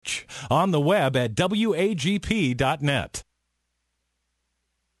on the web at wagp.net.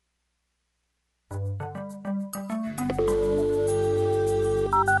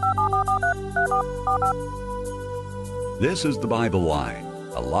 This is the Bible Line,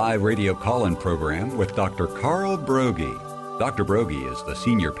 a live radio call-in program with Dr. Carl Broggi. Dr. Broggi is the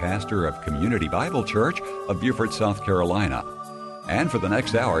senior pastor of Community Bible Church of Beaufort, South Carolina. And for the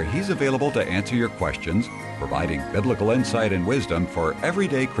next hour, he's available to answer your questions, providing biblical insight and wisdom for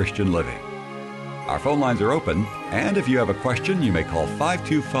everyday Christian living. Our phone lines are open, and if you have a question, you may call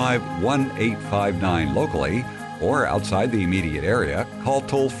 525-1859 locally, or outside the immediate area, call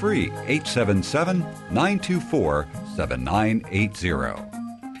toll-free 877-924-7980.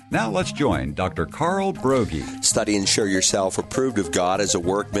 Now let's join Dr. Carl Broggi. Study and show yourself approved of God as a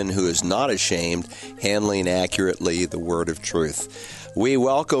workman who is not ashamed, handling accurately the word of truth. We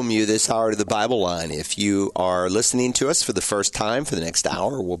welcome you this hour to the Bible Line. If you are listening to us for the first time, for the next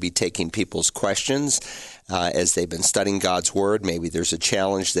hour, we'll be taking people's questions as they've been studying God's Word. Maybe there's a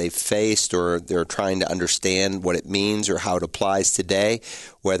challenge they've faced, or they're trying to understand what it means or how it applies today,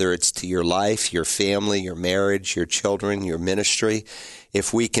 whether it's to your life, your family, your marriage, your children, your ministry.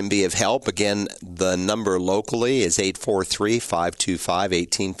 If we can be of help, again, the number locally is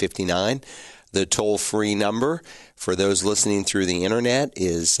 843-525-1859. The toll-free number for those listening through the internet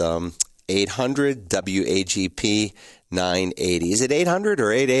is 800-WAGP-980. Is it 800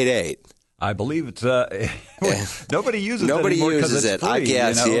 or 888? I believe it's nobody uses nobody it anymore uses it. Free, I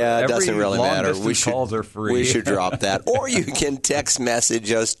guess, it doesn't really matter. Calls are free. We should drop that. Or you can text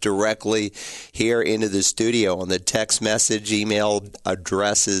message us directly here into the studio on the text message email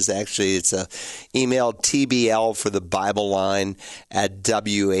addresses. Actually, it's a email TBL for the Bible Line at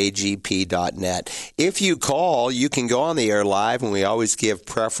WAGP.net. If you call, you can go on the air live, and we always give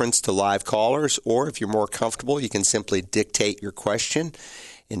preference to live callers. Or if you're more comfortable, you can simply dictate your question,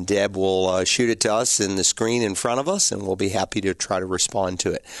 and Deb will shoot it to us in the screen in front of us, and we'll be happy to try to respond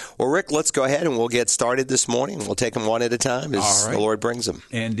to it. Well, Rick, let's go ahead and we'll get started this morning. We'll take them one at a time as the Lord brings them.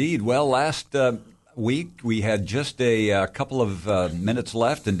 Indeed. Well, last week we had just a couple of minutes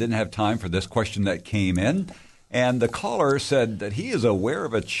left and didn't have time for this question that came in. And the caller said that he is aware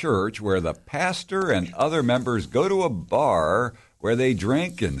of a church where the pastor and other members go to a bar where they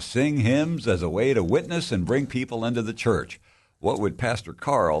drink and sing hymns as a way to witness and bring people into the church. What would Pastor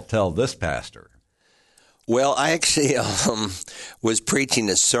Carl tell this pastor? Well, I actually was preaching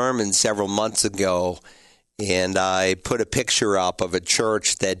a sermon several months ago, and I put a picture up of a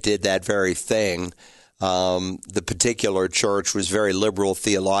church that did that very thing. The particular church was very liberal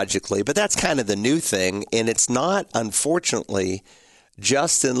theologically, but that's kind of the new thing, and it's not, unfortunately,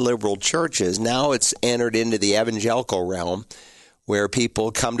 just in liberal churches. Now it's entered into the evangelical realm, where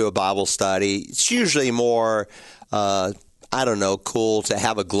people come to a Bible study. It's usually more cool to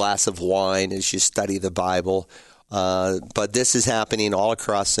have a glass of wine as you study the Bible. But this is happening all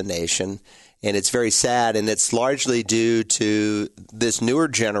across the nation, and it's very sad, and it's largely due to this newer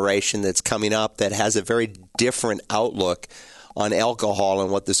generation that's coming up that has a very different outlook on alcohol and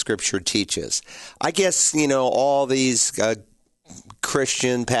what the Scripture teaches. I guess, all these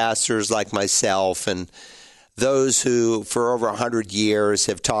Christian pastors like myself and those who for over 100 years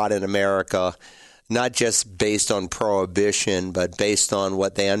have taught in America, not just based on prohibition, but based on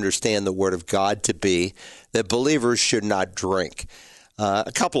what they understand the Word of God to be, that believers should not drink.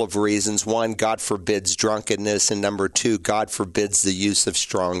 A couple of reasons. One, God forbids drunkenness, and number two, God forbids the use of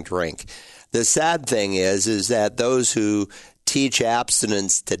strong drink. The sad thing is that those who teach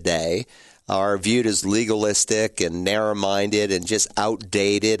abstinence today are viewed as legalistic and narrow-minded and just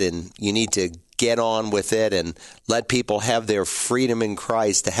outdated, and you need to get on with it and let people have their freedom in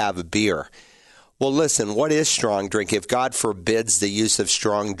Christ to have a beer. Well, listen, what is strong drink? If God forbids the use of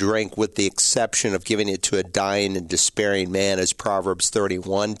strong drink with the exception of giving it to a dying and despairing man, as Proverbs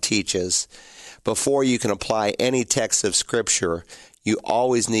 31 teaches, before you can apply any text of Scripture, you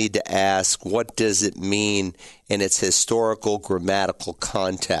always need to ask, what does it mean in its historical, grammatical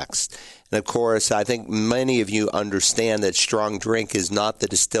context? And, of course, I think many of you understand that strong drink is not the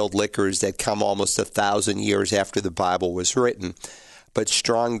distilled liquors that come almost 1,000 years after the Bible was written. But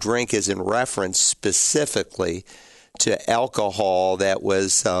strong drink is in reference specifically to alcohol that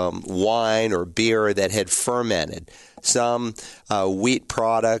was wine or beer that had fermented, some wheat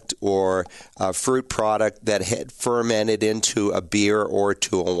product or fruit product that had fermented into a beer or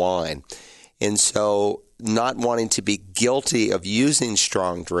to a wine. And so not wanting to be guilty of using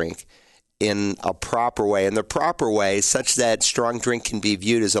strong drink in a proper way, and the proper way such that strong drink can be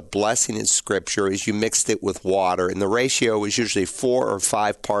viewed as a blessing in Scripture as you mixed it with water. And the ratio was usually 4 or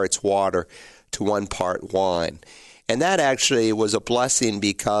 5 parts water to 1 part wine. And that actually was a blessing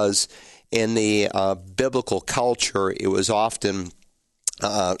because in the biblical culture, it was often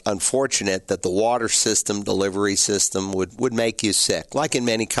unfortunate that the water system, delivery system would make you sick. Like in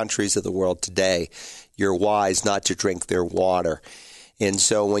many countries of the world today, you're wise not to drink their water. And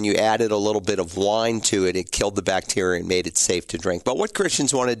so when you added a little bit of wine to it, it killed the bacteria and made it safe to drink. But what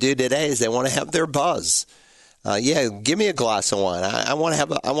Christians want to do today is they want to have their buzz. Give me a glass of wine. I want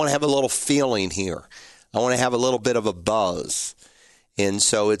to have a little feeling here. I want to have a little bit of a buzz. And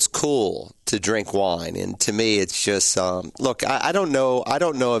so it's cool to drink wine. And to me, it's just, look, I don't know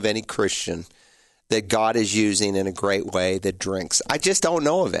of any Christian that God is using in a great way that drinks. I just don't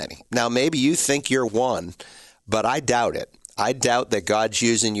know of any. Now, maybe you think you're one, but I doubt it. I doubt that God's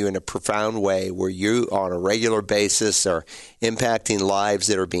using you in a profound way where you, on a regular basis, are impacting lives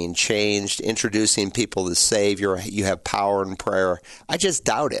that are being changed, introducing people to the Savior. You have power in prayer. I just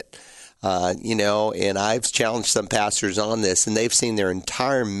doubt it. And I've challenged some pastors on this, and they've seen their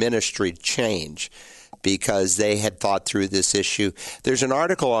entire ministry change because they had thought through this issue. There's an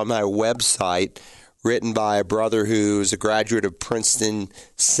article on my website written by a brother who's a graduate of Princeton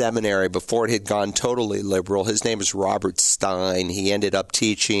Seminary before it had gone totally liberal. His name is Robert Stein. He ended up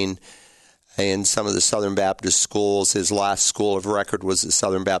teaching in some of the Southern Baptist schools. His last school of record was the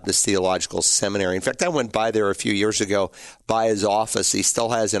Southern Baptist Theological Seminary. In fact, I went by there a few years ago by his office. He still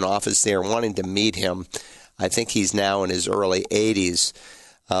has an office there, wanting to meet him. I think he's now in his early 80s.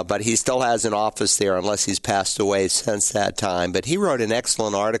 But he still has an office there unless he's passed away since that time. But he wrote an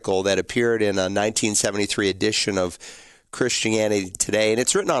excellent article that appeared in a 1973 edition of Christianity Today, and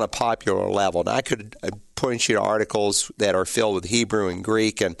it's written on a popular level. Now, I could point you to articles that are filled with Hebrew and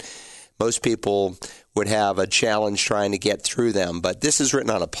Greek, and most people would have a challenge trying to get through them. But this is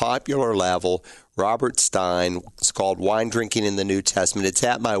written on a popular level. Robert Stein. It's called Wine Drinking in the New Testament. It's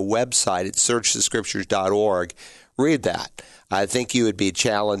at my website at searchthescriptures.org. Read that. I think you would be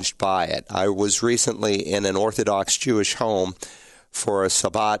challenged by it. I was recently in an Orthodox Jewish home for a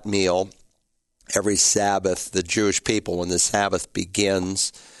Sabbat meal. Every Sabbath, the Jewish people, when the Sabbath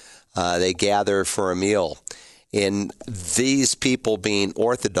begins, they gather for a meal. And these people, being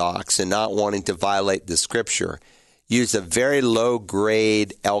Orthodox and not wanting to violate the Scripture, used a very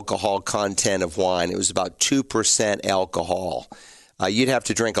low-grade alcohol content of wine. It was about 2% alcohol. You'd have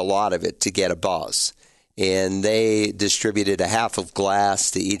to drink a lot of it to get a buzz. And they distributed a half of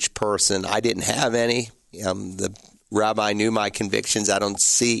glass to each person. I didn't have any. The rabbi knew my convictions. I don't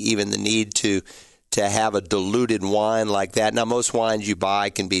see even the need to have a diluted wine like that. Now, most wines you buy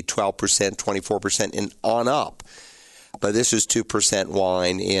can be 12%, 24%, and on up. But this was 2%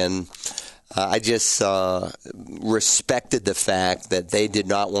 wine, and I just respected the fact that they did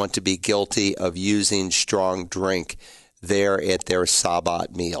not want to be guilty of using strong drink there at their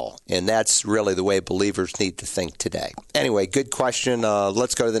Sabbat meal. And that's really the way believers need to think today. Anyway, good question.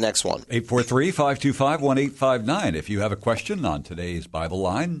 Let's go to the next one. 843-525-1859 if you have a question on today's Bible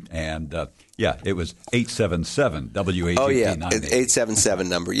line. And, it was 877-WAGP. Oh, yeah, 877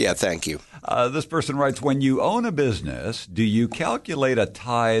 number. Yeah, thank you. This person writes, when you own a business, do you calculate a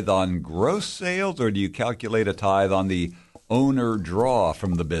tithe on gross sales or do you calculate a tithe on the owner draw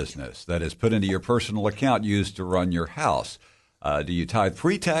from the business that is put into your personal account used to run your house? Do you tithe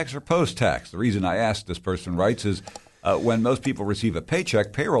pre-tax or post-tax? The reason I ask, this person writes, is when most people receive a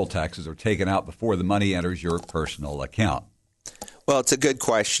paycheck, payroll taxes are taken out before the money enters your personal account. Well, it's a good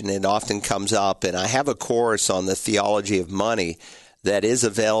question. It often comes up, and I have a course on the theology of money that is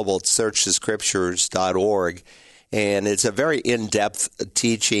available at searchthescriptures.org. And it's a very in-depth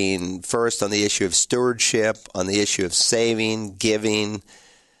teaching, first on the issue of stewardship, on the issue of saving, giving,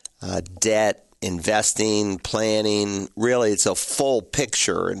 debt, investing, planning. Really, it's a full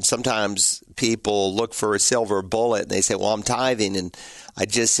picture. And sometimes people look for a silver bullet and they say, well, I'm tithing and I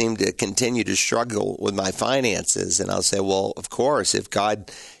just seem to continue to struggle with my finances. And I'll say, well, of course, if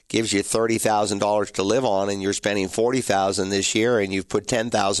God gives you $30,000 to live on and you're spending $40,000 this year and you've put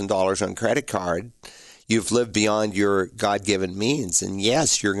 $10,000 on credit card, you've lived beyond your God-given means. And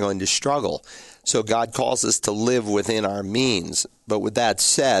yes, you're going to struggle. So God calls us to live within our means. But with that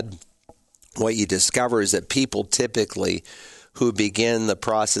said, what you discover is that people typically who begin the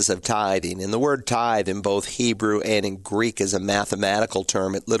process of tithing, and the word tithe in both Hebrew and in Greek is a mathematical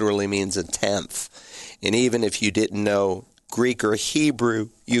term. It literally means a tenth. And even if you didn't know Greek or Hebrew,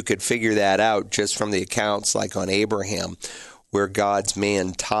 you could figure that out just from the accounts like on Abraham, where God's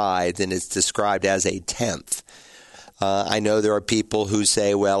man tithed, and it's described as a tenth. I know there are people who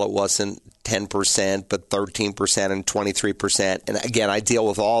say, well, it wasn't 10%, but 13% and 23%. And again, I deal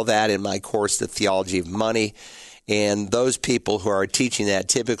with all that in my course, The Theology of Money. And those people who are teaching that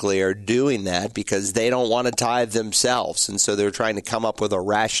typically are doing that because they don't want to tithe themselves. And so they're trying to come up with a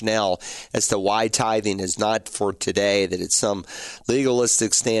rationale as to why tithing is not for today, that it's some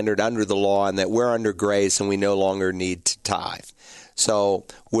legalistic standard under the law and that we're under grace and we no longer need to tithe. So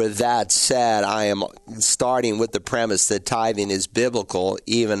with that said, I am starting with the premise that tithing is biblical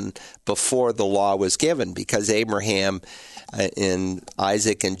even before the law was given, because Abraham and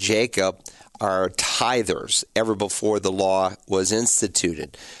Isaac and Jacob are tithers ever before the law was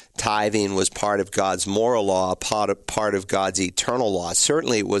instituted. Tithing was part of God's moral law, part of God's eternal law.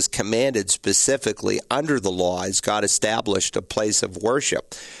 Certainly it was commanded specifically under the law as God established a place of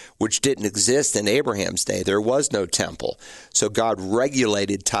worship, which didn't exist in Abraham's day. There was no temple. So God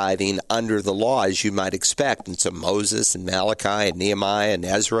regulated tithing under the law, as you might expect. And so Moses and Malachi and Nehemiah and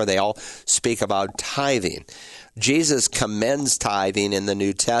Ezra, they all speak about tithing. Jesus commends tithing in the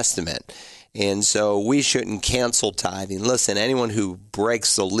New Testament. And so we shouldn't cancel tithing. Listen, anyone who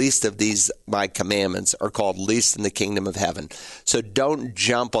breaks the least of these my commandments are called least in the kingdom of heaven. So don't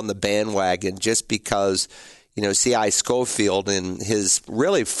jump on the bandwagon just because, C.I. Scofield in his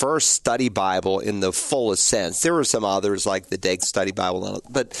really first study Bible in the fullest sense. There were some others like the Dake Study Bible,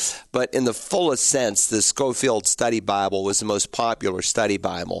 but in the fullest sense, the Scofield Study Bible was the most popular study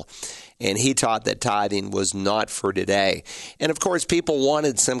Bible. And he taught that tithing was not for today. And of course, people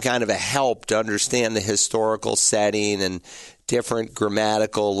wanted some kind of a help to understand the historical setting and different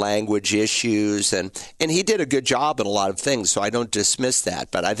grammatical language issues. And he did a good job in a lot of things, so I don't dismiss that.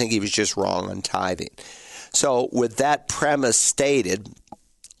 But I think he was just wrong on tithing. So with that premise stated,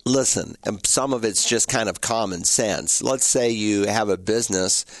 listen, some of it's just kind of common sense. Let's say you have a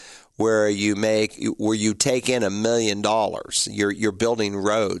business where you take in $1 million. You're building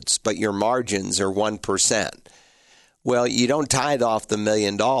roads, but your margins are 1%. Well, you don't tithe off the $1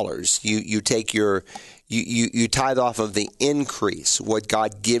 million. You take you tithe off of the increase, what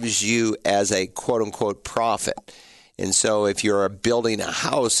God gives you as a quote unquote profit. And so if you're building a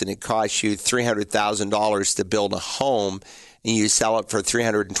house and it costs you $300,000 to build a home and you sell it for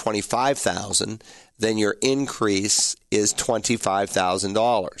 $325,000, then your increase is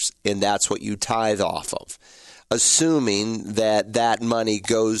 $25,000, and that's what you tithe off of, assuming that that money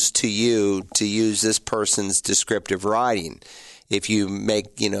goes to you to use this person's descriptive writing. If you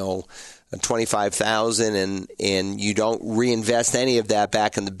make, $25,000 and you don't reinvest any of that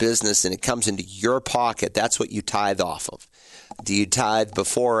back in the business and it comes into your pocket, that's what you tithe off of. Do you tithe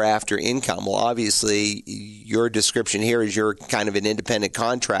before or after income? Well, obviously, your description here is you're kind of an independent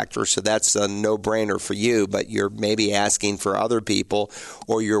contractor, so that's a no-brainer for you, but you're maybe asking for other people,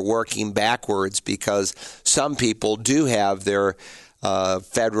 or you're working backwards because some people do have their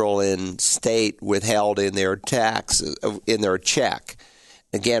federal and state withheld in their tax, in their check.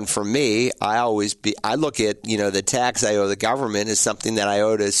 Again, for me, I look at, the tax I owe the government is something that I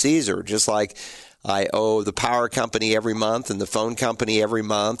owe to Caesar, just like I owe the power company every month and the phone company every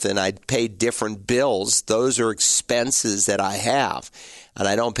month, and I pay different bills. Those are expenses that I have, and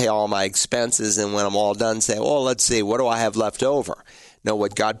I don't pay all my expenses, and when I'm all done, say, well, let's see, what do I have left over? No,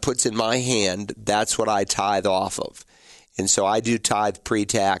 what God puts in my hand, that's what I tithe off of. And so I do tithe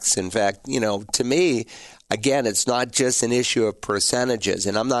pre-tax. In fact, to me, again, it's not just an issue of percentages,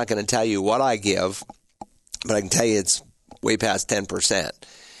 and I'm not going to tell you what I give, but I can tell you it's way past 10%.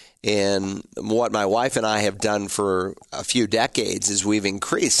 And what my wife and I have done for a few decades is we've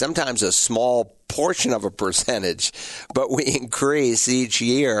increased, sometimes a small portion of a percentage, but we increase each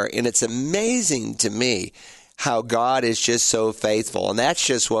year. And it's amazing to me how God is just so faithful. And that's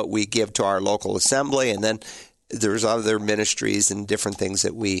just what we give to our local assembly. And then there's other ministries and different things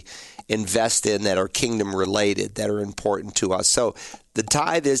that we invest in that are kingdom related, that are important to us. So the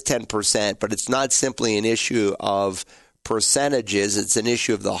tithe is 10%, but it's not simply an issue of percentages, it's an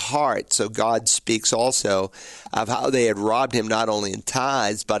issue of the heart. So God speaks also of how they had robbed him not only in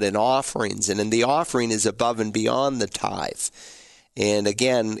tithes, but in offerings. And in the offering is above and beyond the tithe. And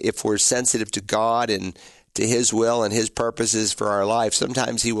again, if we're sensitive to God and to his will and his purposes for our life,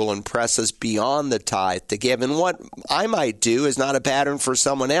 sometimes he will impress us beyond the tithe to give. And what I might do is not a pattern for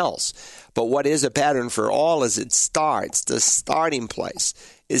someone else. But what is a pattern for all is it starts. The starting place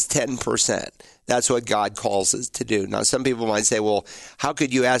is 10%. That's what God calls us to do. Now, some people might say, well, how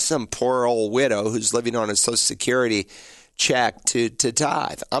could you ask some poor old widow who's living on a Social Security check to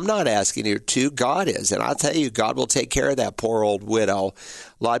tithe? I'm not asking you to. God is. And I'll tell you, God will take care of that poor old widow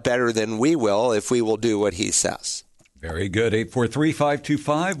a lot better than we will if we will do what he says. Very good.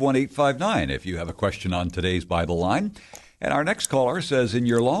 843-525-1859 if you have a question on today's Bible Line. And our next caller says, in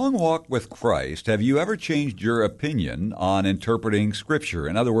your long walk with Christ, have you ever changed your opinion on interpreting Scripture?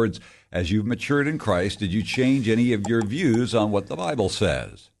 In other words, as you've matured in Christ, did you change any of your views on what the Bible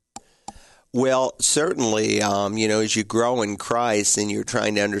says? Well, certainly, as you grow in Christ and you're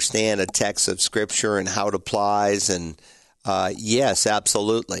trying to understand a text of Scripture and how it applies, and yes,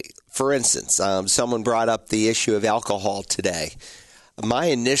 absolutely. For instance, someone brought up the issue of alcohol today. My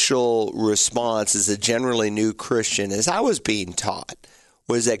initial response as a generally new Christian, as I was being taught,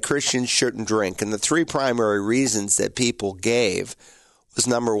 was that Christians shouldn't drink. And the three primary reasons that people gave was,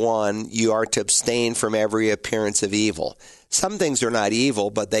 number one, you are to abstain from every appearance of evil. Some things are not evil,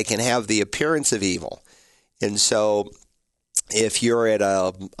 but they can have the appearance of evil. And so if you're at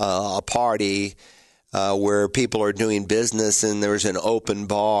a party where people are doing business and there's an open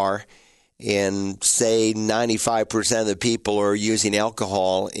bar, and say 95% of the people are using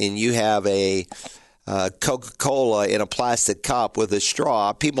alcohol, and you have a Coca-Cola in a plastic cup with a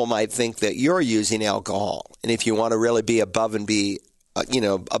straw, people might think that you're using alcohol. And if you want to really be above and be,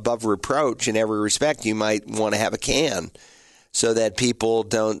 above reproach in every respect, you might want to have a can so that people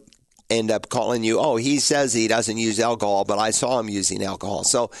don't end up calling you, oh, he says he doesn't use alcohol, but I saw him using alcohol.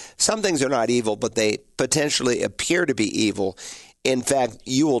 So some things are not evil, but they potentially appear to be evil. In fact,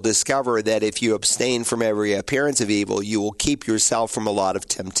 you will discover that if you abstain from every appearance of evil, you will keep yourself from a lot of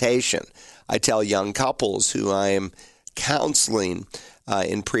temptation. I tell young couples who I am counseling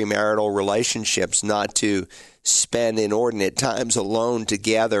in premarital relationships not to spend inordinate times alone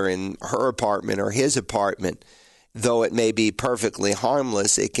together in her apartment or his apartment. Though it may be perfectly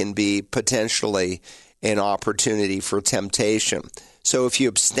harmless, it can be potentially an opportunity for temptation. So if you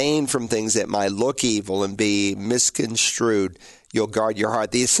abstain from things that might look evil and be misconstrued, you'll guard your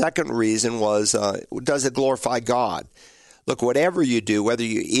heart. The second reason was, does it glorify God? Look, whatever you do, whether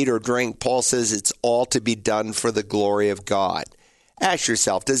you eat or drink, Paul says it's all to be done for the glory of God. Ask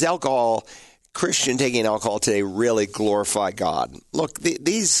yourself, does Christian taking alcohol today really glorify God? Look,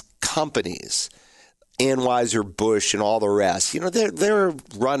 these companies, Anheuser-Busch and all the rest, they're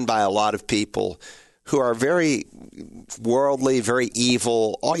run by a lot of people who are very worldly, very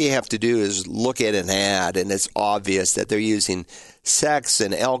evil. All you have to do is look at an ad, and it's obvious that they're using sex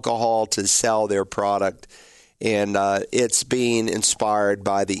and alcohol to sell their product, and it's being inspired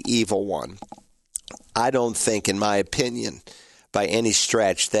by the evil one. I don't think, in my opinion, by any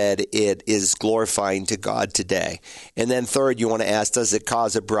stretch, that it is glorifying to God today. And then third, you want to ask, does it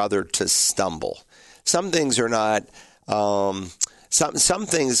cause a brother to stumble? Some things are not... Some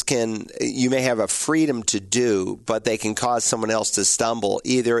things you may have a freedom to do, but they can cause someone else to stumble,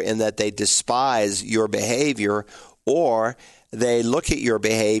 either in that they despise your behavior or they look at your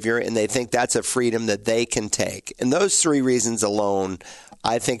behavior and they think that's a freedom that they can take. And those three reasons alone,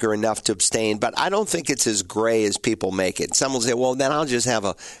 I think, are enough to abstain. But I don't think it's as gray as people make it. Some will say, well, then I'll just have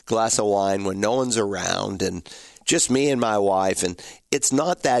a glass of wine when no one's around and just me and my wife. And it's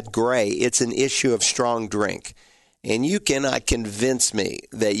not that gray. It's an issue of strong drink. And you cannot convince me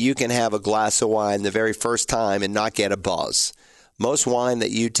that you can have a glass of wine the very first time and not get a buzz. Most wine that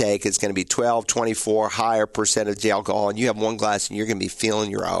you take is going to be 12, 24, higher percentage alcohol, and you have one glass and you're going to be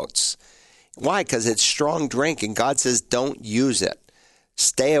feeling your oats. Why? Because it's strong drink, and God says don't use it.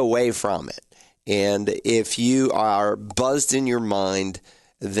 Stay away from it. And if you are buzzed in your mind,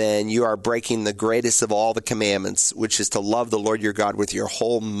 then you are breaking the greatest of all the commandments, which is to love the Lord your God with your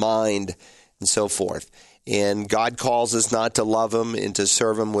whole mind and so forth. And God calls us not to love him and to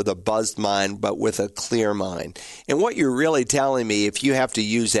serve him with a buzzed mind, but with a clear mind. And what you're really telling me, if you have to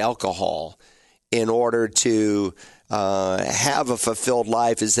use alcohol in order to have a fulfilled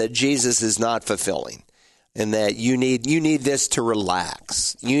life, is that Jesus is not fulfilling, and that you need this to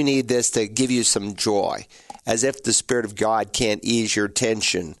relax. You need this to give you some joy, as if the Spirit of God can't ease your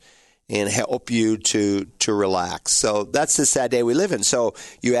tension and help you to relax. So that's the sad day we live in. So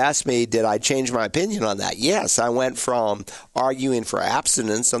you asked me, did I change my opinion on that? Yes, I went from arguing for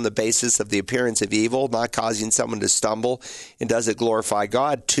abstinence on the basis of the appearance of evil, not causing someone to stumble, and does it glorify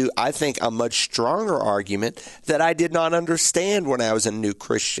God, to, I think, a much stronger argument that I did not understand when I was a new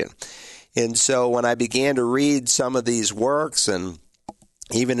Christian. And so when I began to read some of these works, and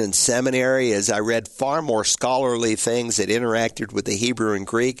even in seminary, as I read far more scholarly things that interacted with the Hebrew and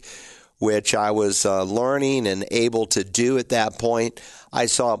Greek, which I was learning and able to do at that point, I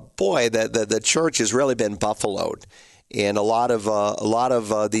saw, boy, that the church has really been buffaloed, and a lot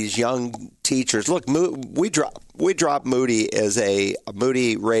of these young teachers. Look, we dropped Moody as a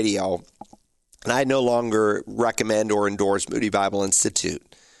Moody Radio, and I no longer recommend or endorse Moody Bible Institute.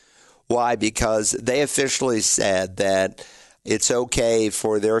 Why? Because they officially said that it's okay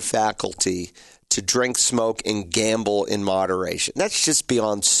for their faculty to drink, smoke, and gamble in moderation. That's just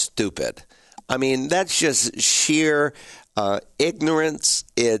beyond stupid. I mean, that's just sheer ignorance.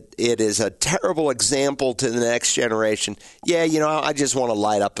 it is a terrible example to the next generation. Yeah, I just want to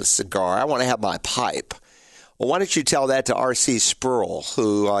light up a cigar. I want to have my pipe. Well, why don't you tell that to R.C. Sproul,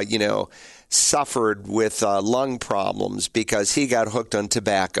 who, suffered with lung problems because he got hooked on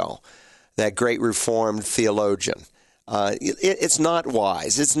tobacco, that great Reformed theologian. It's not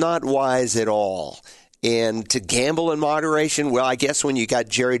wise. It's not wise at all. And to gamble in moderation, well, I guess when you got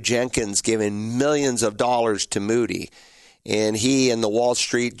Jerry Jenkins giving millions of dollars to Moody, and he in the Wall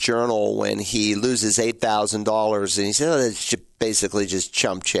Street Journal, when he loses $8,000, and he said, it's basically just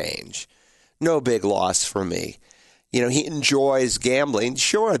chump change. No big loss for me. He enjoys gambling.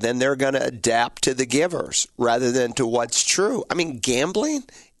 Sure, then they're going to adapt to the givers rather than to what's true. I mean, gambling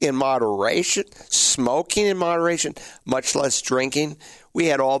in moderation, smoking in moderation, much less drinking. We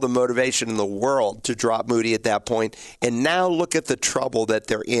had all the motivation in the world to drop Moody at that point. And now look at the trouble that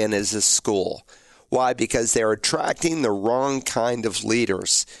they're in as a school. Why? Because they're attracting the wrong kind of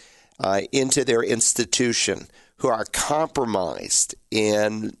leaders into their institution who are compromised.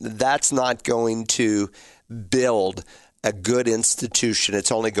 And that's not going to build a good institution.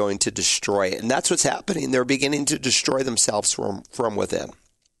 It's only going to destroy it. And that's what's happening. They're beginning to destroy themselves from within.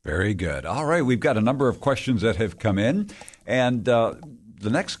 Very good. All right. We've got a number of questions that have come in. And the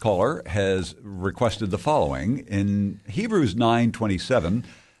next caller has requested the following. In Hebrews 9:27,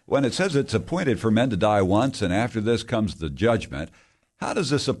 when it says it's appointed for men to die once and after this comes the judgment, how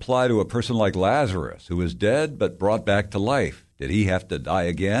does this apply to a person like Lazarus, who is dead but brought back to life? Did he have to die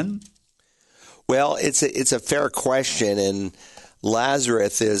again? Well, it's a fair question, and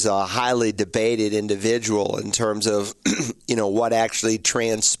Lazarus is a highly debated individual in terms of what actually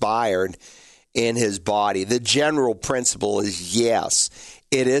transpired in his body. The general principle is yes,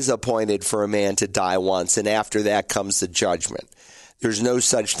 it is appointed for a man to die once, and after that comes the judgment. There's no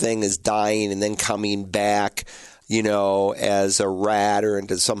such thing as dying and then coming back, as a rat or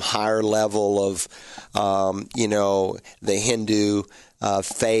into some higher level of, the Hindu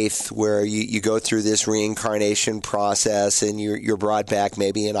faith where you go through this reincarnation process and you're brought back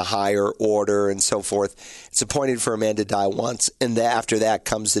maybe in a higher order and so forth. It's appointed for a man to die once, and after that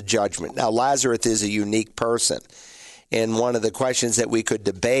comes the judgment. Now, Lazarus is a unique person. And one of the questions that we could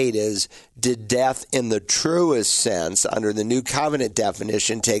debate is, did death in the truest sense, under the New Covenant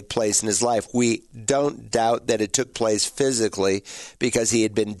definition, take place in his life? We don't doubt that it took place physically because he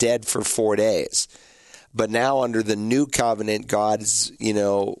had been dead for 4 days. But now under the New Covenant, God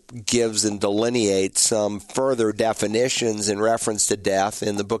gives and delineates some further definitions in reference to death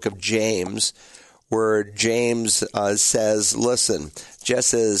in the book of James, where James says, listen,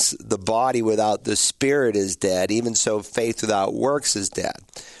 just as the body without the spirit is dead, even so faith without works is dead.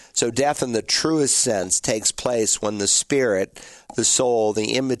 So death in the truest sense takes place when the spirit, the soul,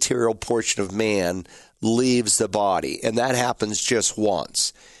 the immaterial portion of man leaves the body. And that happens just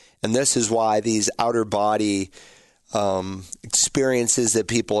once. And this is why these outer body experiences that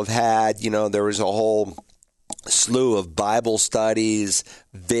people have had, there was a whole slew of Bible studies,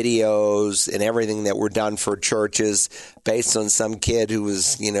 videos, and everything that were done for churches based on some kid who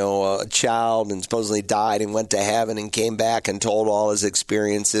was, a child and supposedly died and went to heaven and came back and told all his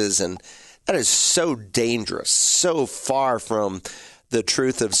experiences. And that is so dangerous, so far from the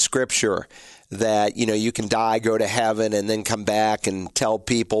truth of Scripture that, you can die, go to heaven, and then come back and tell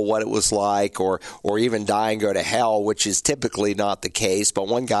people what it was like, or even die and go to hell, which is typically not the case. But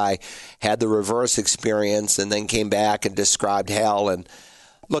one guy had the reverse experience and then came back and described hell. And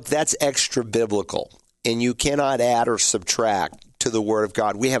look, that's extra biblical, and you cannot add or subtract to the Word of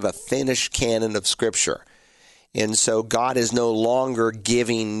God. We have a finished canon of Scripture. And so God is no longer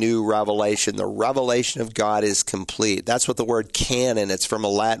giving new revelation. The revelation of God is complete. That's what the word canon, it's from a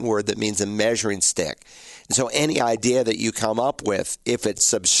Latin word that means a measuring stick. And so any idea that you come up with, if it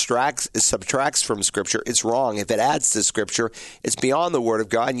subtracts from Scripture, it's wrong. If it adds to Scripture, it's beyond the Word of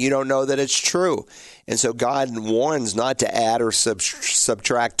God, and you don't know that it's true. And so God warns not to add or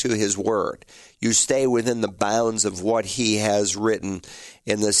subtract to His Word. You stay within the bounds of what He has written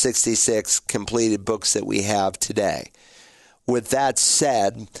in the 66 completed books that we have today. With that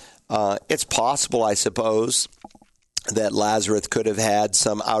said, it's possible, I suppose, that Lazarus could have had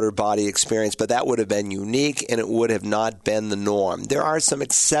some outer body experience, but that would have been unique and it would have not been the norm. There are some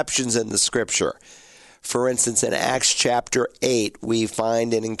exceptions in the Scripture. For instance, in Acts chapter 8, we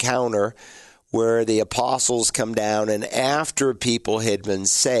find an encounter where the apostles come down, and after people had been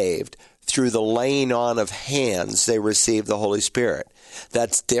saved, through the laying on of hands, they received the Holy Spirit.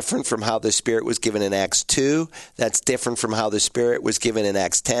 That's different from how the Spirit was given in Acts 2. That's different from how the Spirit was given in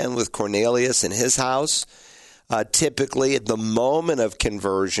Acts 10 with Cornelius in his house. Typically, at the moment of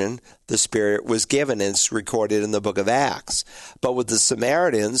conversion, the Spirit was given, and it's recorded in the book of Acts. But with the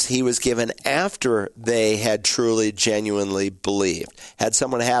Samaritans, he was given after they had truly, genuinely believed. Had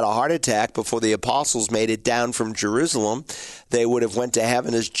someone had a heart attack before the apostles made it down from Jerusalem, they would have went to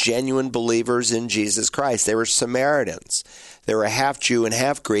heaven as genuine believers in Jesus Christ. They were Samaritans. They were half Jew and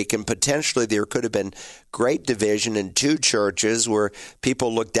half Greek, and potentially there could have been great division in two churches where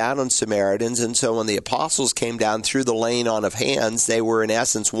people looked down on Samaritans. And so when the apostles came down through the laying on of hands, they were in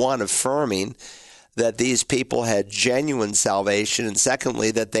essence, one, affirming that these people had genuine salvation, and secondly,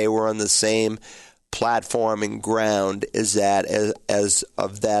 that they were on the same platform and ground as that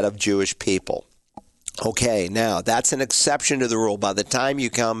of Jewish people. Okay, now that's an exception to the rule. By the time you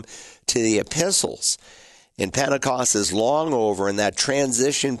come to the epistles, and Pentecost is long over and that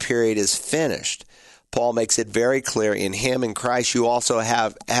transition period is finished, Paul makes it very clear, in him, in Christ, you also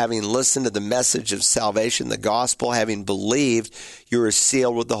have, having listened to the message of salvation, the gospel, having believed, you are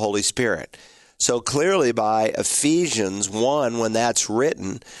sealed with the Holy Spirit. So clearly by Ephesians 1, when that's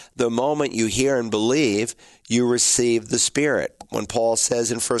written, the moment you hear and believe, you receive the Spirit. When Paul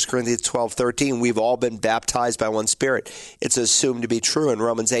says in 1 Corinthians 12:13, we've all been baptized by one Spirit, it's assumed to be true. In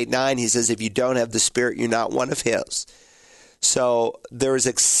Romans 8:9, he says, if you don't have the Spirit, you're not one of his. So there's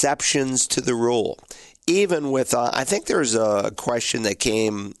exceptions to the rule. Even with, I think there's a question that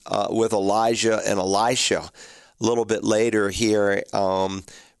came with Elijah and Elisha a little bit later here.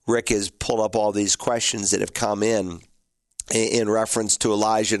 Rick has pulled up all these questions that have come in reference to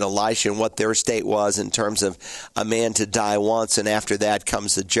Elijah and Elisha and what their state was in terms of a man to die once, and after that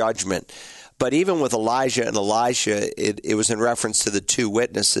comes the judgment. But even with Elijah and Elisha, it was in reference to the two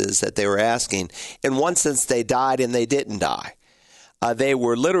witnesses that they were asking. In one sense, they died and they didn't die. They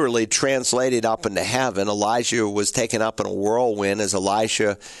were literally translated up into heaven. Elijah was taken up in a whirlwind as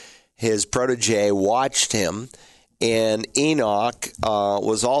Elisha, his protege, watched him. And Enoch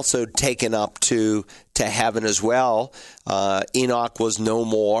was also taken up to heaven as well. Enoch was no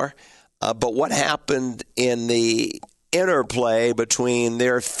more. But what happened in the interplay between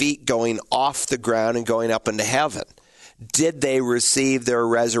their feet going off the ground and going up into heaven? Did they receive their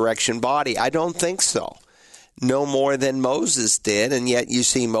resurrection body? I don't think so. No more than Moses did, and yet you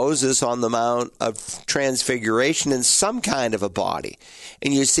see Moses on the Mount of Transfiguration in some kind of a body.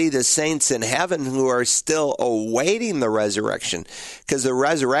 And you see the saints in heaven who are still awaiting the resurrection, because the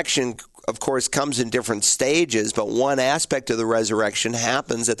resurrection, of course, comes in different stages, but one aspect of the resurrection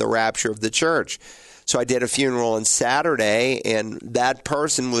happens at the rapture of the church. So I did a funeral on Saturday, and that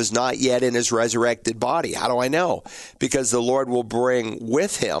person was not yet in his resurrected body. How do I know? Because the Lord will bring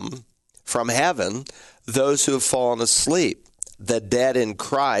with him from heaven those who have fallen asleep. The dead in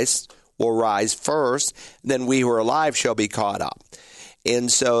Christ will rise first, then we who are alive shall be caught up.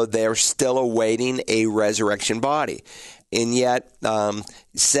 And so they're still awaiting a resurrection body. And yet,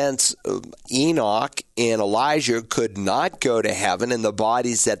 since Enoch and Elijah could not go to heaven in the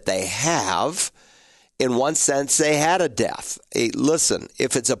bodies that they have, in one sense, they had a death. Listen,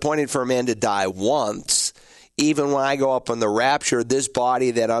 if it's appointed for a man to die once, even when I go up on the rapture, this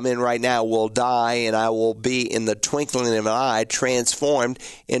body that I'm in right now will die, and I will be in the twinkling of an eye transformed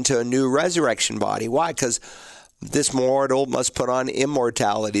into a new resurrection body. Why? Because this mortal must put on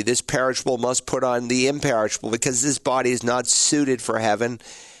immortality. This perishable must put on the imperishable, because this body is not suited for heaven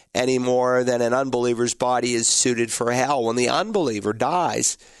any more than an unbeliever's body is suited for hell. When the unbeliever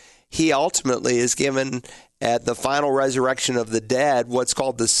dies, he ultimately is given at the final resurrection of the dead what's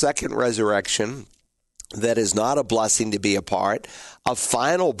called the second resurrection. That is not a blessing to be a part, a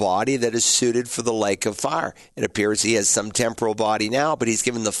final body that is suited for the lake of fire. It appears he has some temporal body now, but he's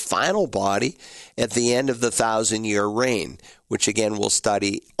given the final body at the end of the 1,000-year reign, which again we'll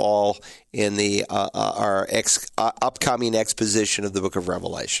study all in the our upcoming exposition of the book of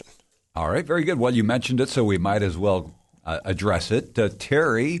Revelation. All right, very good. Well, you mentioned it, so we might as well address it.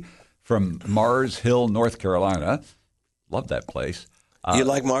 Terry from Mars Hill, North Carolina. Love that place. You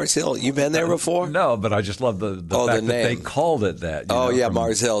like Mars Hill? You've been there before? No, but I just love the fact that they called it that.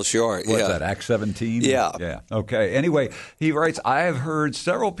 Mars Hill, sure. What's that, Acts 17? Yeah. Yeah. Okay. Anyway, he writes, I have heard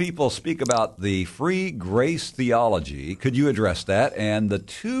several people speak about the free grace theology. Could you address that? And the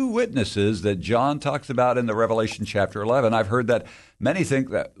two witnesses that John talks about in the Revelation chapter 11, I've heard that many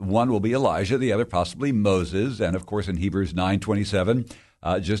think that one will be Elijah, the other possibly Moses, and of course in Hebrews 9:27,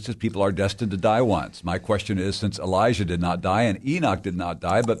 just as people are destined to die once. My question is, since Elijah did not die and Enoch did not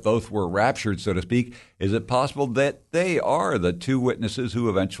die, but both were raptured, so to speak, is it possible that they are the two witnesses who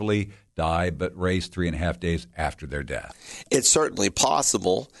eventually die but raised 3.5 days after their death? It's certainly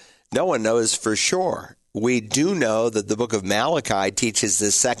possible. No one knows for sure. We do know that the book of Malachi teaches the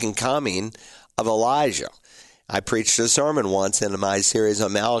second coming of Elijah. I preached a sermon once in my series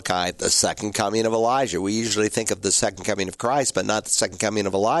on Malachi, the second coming of Elijah. We usually think of the second coming of Christ, but not the second coming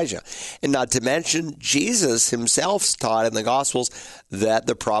of Elijah. And not to mention, Jesus himself taught in the Gospels that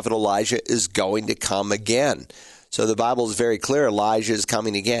the prophet Elijah is going to come again. So the Bible is very clear, Elijah is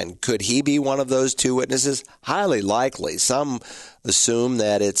coming again. Could he be one of those two witnesses? Highly likely. Some assume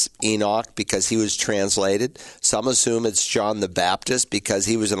that it's Enoch because he was translated. Some assume it's John the Baptist because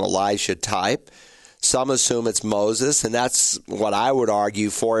he was an Elijah type. Some assume it's Moses, and that's what I would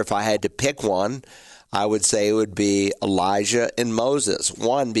argue for if I had to pick one. I would say it would be Elijah and Moses.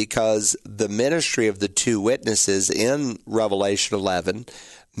 One, because the ministry of the two witnesses in Revelation 11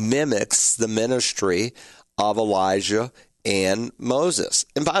 mimics the ministry of Elijah and Moses.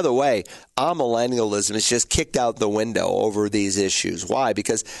 And by the way, amillennialism is just kicked out the window over these issues. Why?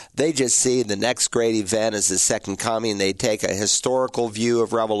 Because they just see the next great event as the second coming. They take a historical view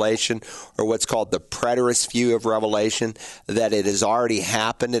of Revelation, or what's called the preterist view of Revelation, that it has already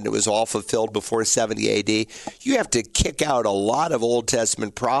happened and it was all fulfilled before 70 AD. You have to kick out a lot of Old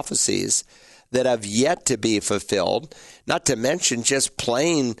Testament prophecies that have yet to be fulfilled, not to mention just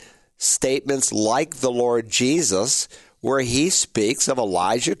plain statements like the Lord Jesus, where he speaks of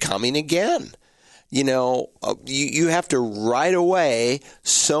Elijah coming again. You know, you have to write away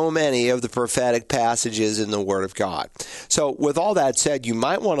so many of the prophetic passages in the Word of God. So with all that said, you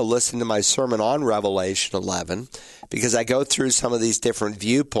might want to listen to my sermon on Revelation 11, because I go through some of these different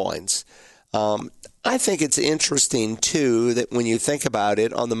viewpoints. I think it's interesting, too, that when you think about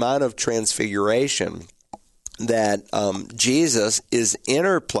it, on the Mount of Transfiguration, that Jesus is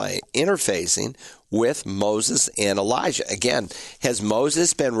interfacing with Moses and Elijah. Again, has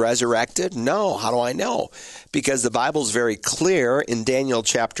Moses been resurrected? No. How do I know? Because the Bible's very clear in Daniel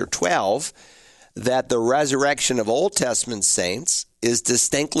chapter 12 that the resurrection of Old Testament saints is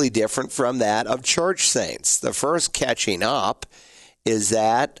distinctly different from that of church saints. The first catching up is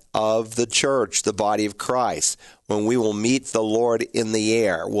that of the church, the body of Christ, when we will meet the Lord in the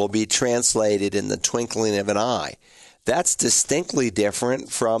air, will be translated in the twinkling of an eye. That's distinctly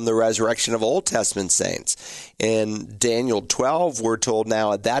different from the resurrection of Old Testament saints. In Daniel 12, we're told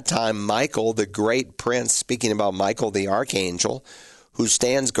now at that time, Michael, the great prince, speaking about Michael the archangel, who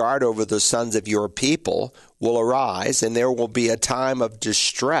stands guard over the sons of your people, will arise, and there will be a time of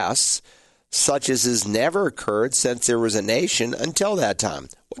distress such as has never occurred since there was a nation until that time.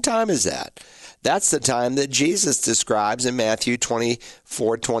 What time is that? That's the time that Jesus describes in Matthew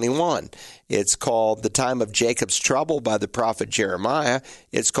 24:21. It's called the time of Jacob's trouble by the prophet Jeremiah.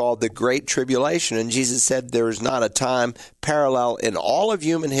 It's called the Great Tribulation. And Jesus said there is not a time parallel in all of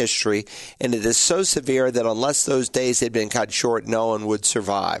human history, and it is so severe that unless those days had been cut short, no one would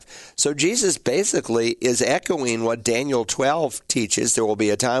survive. So Jesus basically is echoing what Daniel 12 teaches. There will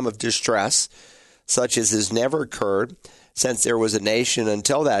be a time of distress, such as has never occurred since there was a nation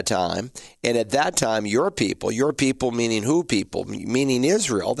until that time. And at that time, your people meaning who people? Meaning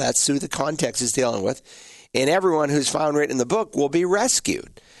Israel. That's who the context is dealing with. And everyone who's found written in the book will be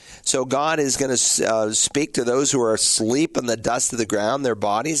rescued. So God is going to speak to those who are asleep in the dust of the ground, their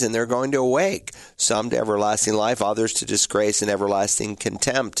bodies, and they're going to awake. Some to everlasting life, others to disgrace and everlasting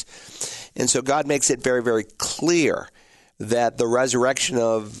contempt. And so God makes it very, very clear that the resurrection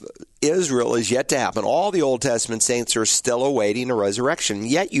of Israel is yet to happen. All the Old Testament saints are still awaiting a resurrection.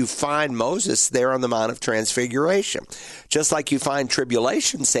 Yet you find Moses there on the Mount of Transfiguration. Just like you find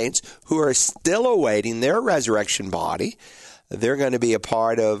tribulation saints who are still awaiting their resurrection body. They're going to be a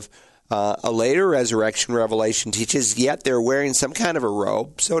part of a later resurrection. Revelation teaches, yet they're wearing some kind of a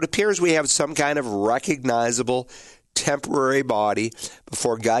robe. So it appears we have some kind of recognizable temporary body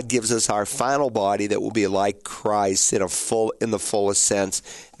before God gives us our final body that will be like Christ in the fullest sense,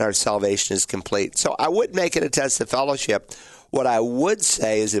 and our salvation is complete. So I wouldn't make it a test of fellowship. What I would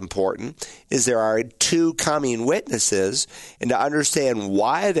say is important is there are two coming witnesses, and to understand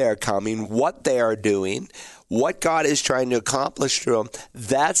why they're coming, what they are doing, what God is trying to accomplish through them,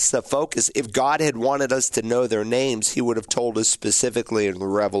 that's the focus. If God had wanted us to know their names, he would have told us specifically in the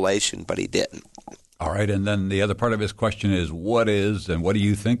Revelation, but he didn't. All right, and then the other part of his question is, what is and what do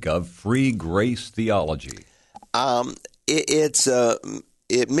you think of free grace theology? It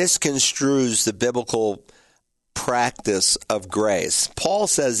misconstrues the biblical practice of grace. Paul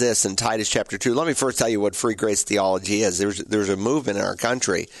says this in Titus chapter 2. Let me first tell you what free grace theology is. There's a movement in our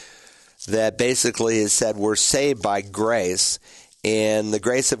country that basically has said we're saved by grace, and the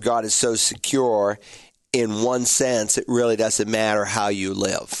grace of God is so secure, in one sense, it really doesn't matter how you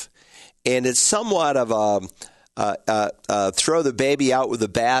live. And it's somewhat of a throw the baby out with the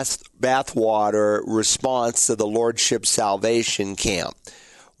bathwater response to the Lordship Salvation camp,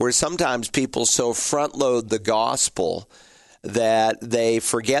 where sometimes people so front load the gospel that they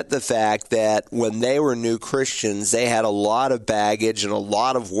forget the fact that when they were new Christians, they had a lot of baggage and a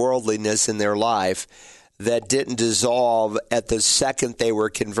lot of worldliness in their life that didn't dissolve at the second they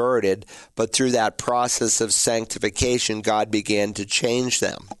were converted, but through that process of sanctification, God began to change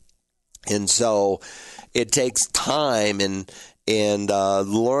them. And so it takes time and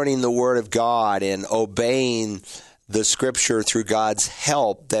learning the Word of God and obeying the Scripture through God's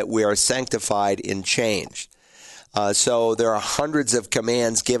help that we are sanctified and changed. So there are hundreds of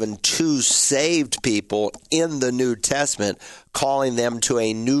commands given to saved people in the New Testament, calling them to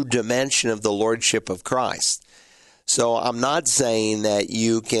a new dimension of the Lordship of Christ. So I'm not saying that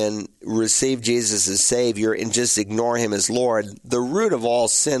you can receive Jesus as Savior and just ignore Him as Lord. The root of all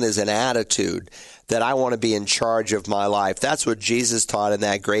sin is an attitude that I want to be in charge of my life. That's what Jesus taught in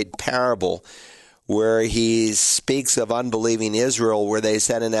that great parable where He speaks of unbelieving Israel, where they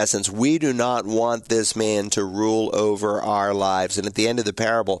said, in essence, we do not want this man to rule over our lives. And at the end of the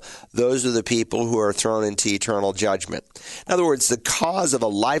parable, those are the people who are thrown into eternal judgment. In other words, the cause of a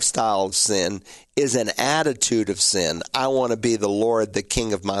lifestyle of sin is an attitude of sin. I want to be the Lord, the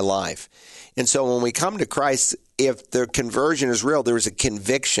King of my life. And so when we come to Christ, if the conversion is real, there is a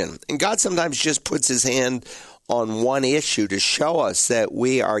conviction. And God sometimes just puts His hand on one issue to show us that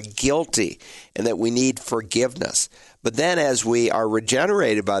we are guilty and that we need forgiveness. But then as we are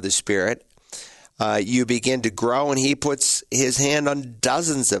regenerated by the Spirit, you begin to grow, and He puts His hand on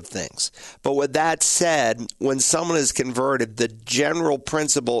dozens of things. But with that said, when someone is converted, the general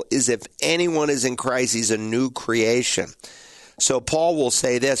principle is if anyone is in Christ, he's a new creation. So Paul will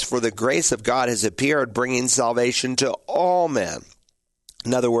say this, for the grace of God has appeared, bringing salvation to all men.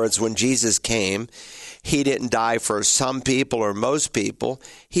 In other words, when Jesus came, He didn't die for some people or most people.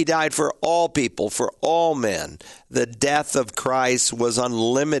 He died for all people, for all men. The death of Christ was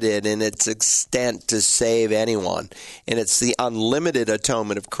unlimited in its extent to save anyone. And it's the unlimited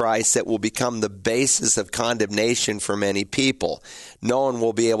atonement of Christ that will become the basis of condemnation for many people. No one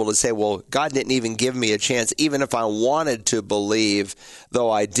will be able to say, well, God didn't even give me a chance. Even if I wanted to believe, though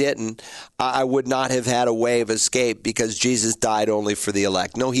I didn't, I would not have had a way of escape because Jesus died only for the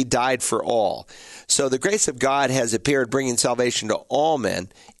elect. No, He died for all. So the grace of God has appeared, bringing salvation to all men,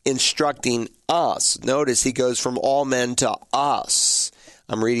 instructing us. Notice he goes from all men to us.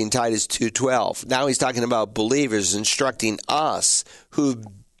 I'm reading Titus 2:12. Now he's talking about believers, instructing us who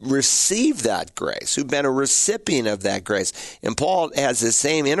received that grace, who've been a recipient of that grace. And Paul has the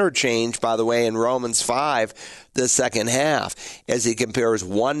same interchange, by the way, in Romans 5, the second half, as he compares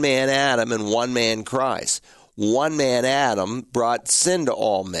one man Adam and one man Christ. One man Adam brought sin to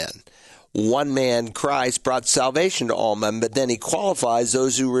all men. One man, Christ, brought salvation to all men, but then he qualifies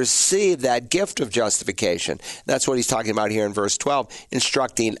those who receive that gift of justification. That's what he's talking about here in verse 12,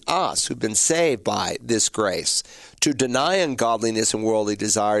 instructing us who've been saved by this grace to deny ungodliness and worldly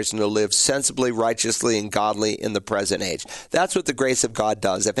desires and to live sensibly, righteously, and godly in the present age. That's what the grace of God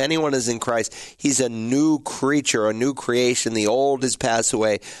does. If anyone is in Christ, he's a new creature, a new creation. The old has passed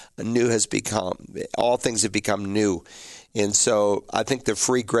away, a new has become. All things have become new. And so I think the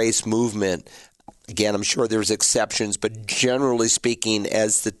free grace movement, again, I'm sure there's exceptions, but generally speaking,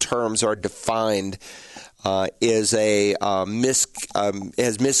 as the terms are defined, has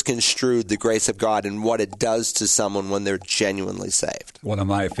misconstrued the grace of God and what it does to someone when they're genuinely saved. One of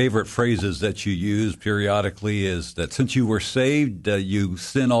my favorite phrases that you use periodically is that since you were saved, you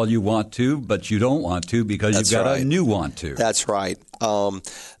sin all you want to, but you don't want to because you've got a new want to. That's right. The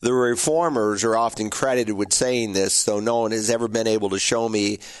reformers are often credited with saying this, though no one has ever been able to show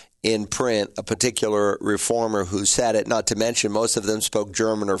me in print a particular reformer who said it, not to mention most of them spoke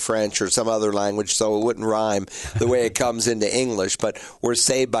German or French or some other language, so it wouldn't rhyme the way it comes into English. But we're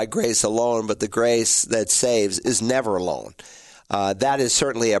saved by grace alone, but the grace that saves is never alone. That is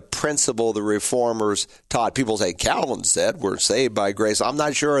certainly a principle the reformers taught. People say, Calvin said we're saved by grace. I'm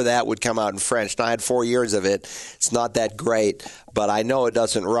not sure that would come out in French. And I had 4 years of it. It's not that great, but I know it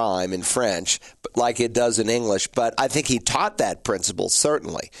doesn't rhyme in French like it does in English. But I think he taught that principle,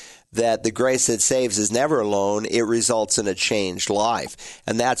 certainly, that the grace that saves is never alone. It results in a changed life.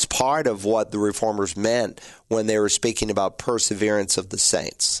 And that's part of what the reformers meant when they were speaking about perseverance of the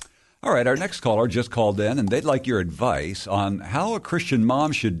saints. All right, our next caller just called in, and they'd like your advice on how a Christian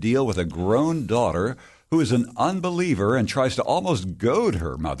mom should deal with a grown daughter who is an unbeliever and tries to almost goad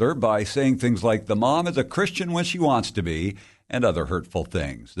her mother by saying things like, the mom is a Christian when she wants to be, and other hurtful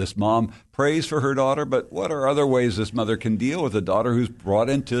things. This mom prays for her daughter, but what are other ways this mother can deal with a daughter who's bought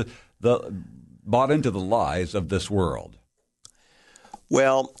into the lies of this world?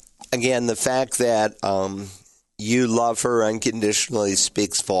 Well, again, the fact that you love her unconditionally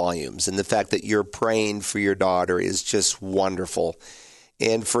speaks volumes. And the fact that you're praying for your daughter is just wonderful.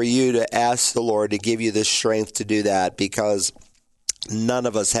 And for you to ask the Lord to give you the strength to do that, because none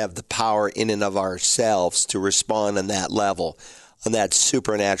of us have the power in and of ourselves to respond on that level, on that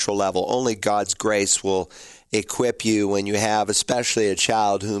supernatural level. Only God's grace will equip you when you have especially a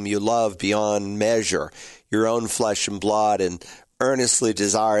child whom you love beyond measure, your own flesh and blood, and earnestly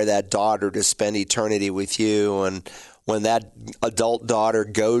desire that daughter to spend eternity with you. And when that adult daughter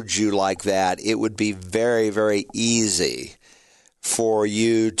goads you like that, it would be very, very easy for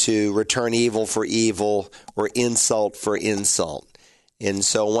you to return evil for evil or insult for insult. And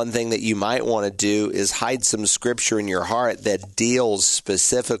so one thing that you might want to do is hide some scripture in your heart that deals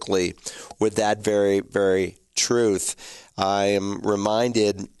specifically with that very, very truth. I am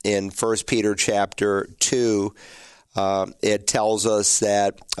reminded in 1 Peter chapter 2, it tells us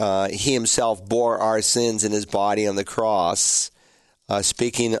that he himself bore our sins in his body on the cross,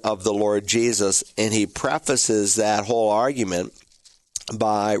 speaking of the Lord Jesus. And he prefaces that whole argument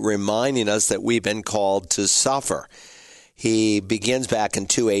by reminding us that we've been called to suffer. He begins back in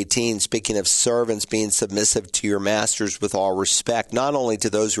 2:18, speaking of servants being submissive to your masters with all respect, not only to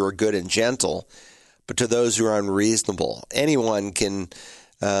those who are good and gentle, but to those who are unreasonable. Anyone can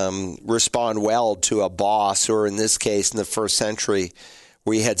respond well to a boss, or in this case, in the first century,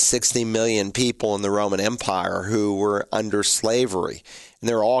 we had 60 million people in the Roman Empire who were under slavery. And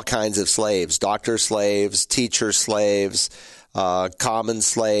there are all kinds of slaves, doctor slaves, teacher slaves, common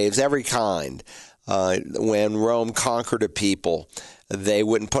slaves, every kind. When Rome conquered a people, they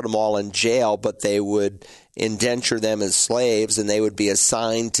wouldn't put them all in jail, but they would indenture them as slaves, and they would be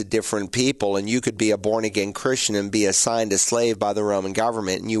assigned to different people. And you could be a born-again Christian and be assigned a slave by the Roman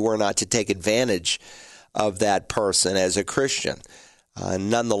government, and you were not to take advantage of that person as a Christian.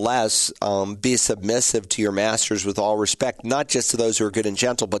 Nonetheless, be submissive to your masters with all respect, not just to those who are good and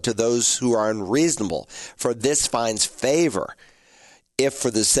gentle, but to those who are unreasonable. For this finds favor if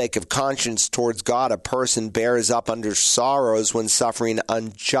for the sake of conscience towards God a person bears up under sorrows when suffering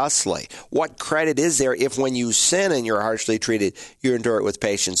unjustly. What credit is there if when you sin and you're harshly treated, you endure it with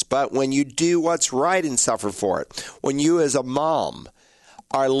patience? But when you do what's right and suffer for it, when you as a mom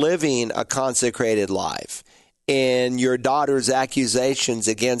are living a consecrated life and your daughter's accusations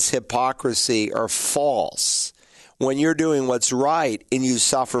against hypocrisy are false, when you're doing what's right and you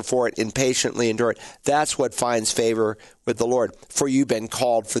suffer for it and patiently endure it, that's what finds favor with the Lord. For you've been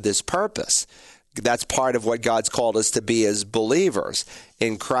called for this purpose. That's part of what God's called us to be as believers.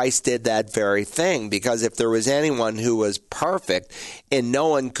 And Christ did that very thing, because if there was anyone who was perfect and no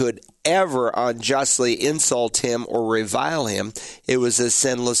one could ever unjustly insult him or revile him, it was the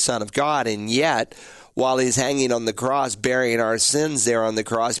sinless Son of God. And yet, while he's hanging on the cross, bearing our sins there on the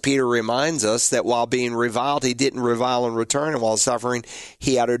cross, Peter reminds us that while being reviled, he didn't revile in return, and while suffering,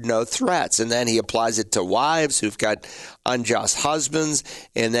 he uttered no threats. And then he applies it to wives who've got unjust husbands,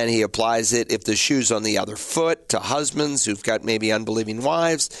 and then he applies it, if the shoe's on the other foot, to husbands who've got maybe unbelieving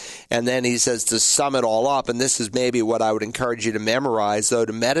wives. And then he says to sum it all up, and this is maybe what I would encourage you to memorize, though,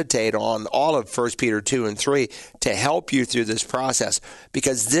 to meditate on all of 1 Peter 2 and 3 to help you through this process,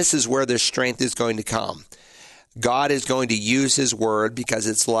 because this is where the strength is going to come. God is going to use his word because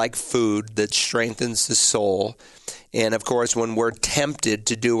it's like food that strengthens the soul. And of course, when we're tempted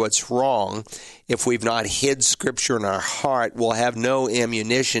to do what's wrong, if we've not hid scripture in our heart, we'll have no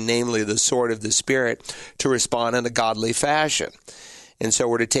ammunition, namely the sword of the Spirit, to respond in a godly fashion. And so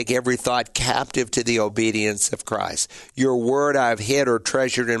we're to take every thought captive to the obedience of Christ. Your word I've hid or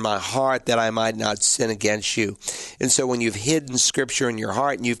treasured in my heart that I might not sin against you. And so when you've hidden scripture in your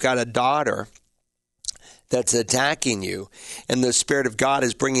heart and you've got a daughter that's attacking you, and the Spirit of God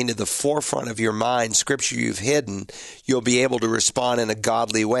is bringing to the forefront of your mind scripture you've hidden, you'll be able to respond in a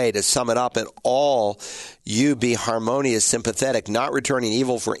godly way. To sum it up, in all, you be harmonious, sympathetic, not returning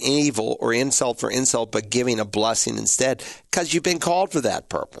evil for evil or insult for insult, but giving a blessing instead, because you've been called for that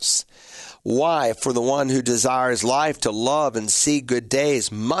purpose. Why? For the one who desires life to love and see good days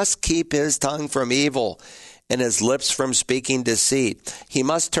must keep his tongue from evil and his lips from speaking deceit. He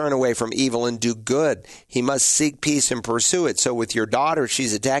must turn away from evil and do good. He must seek peace and pursue it. So with your daughter,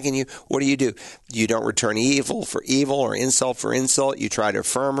 she's attacking you. What do? You don't return evil for evil or insult for insult. You try to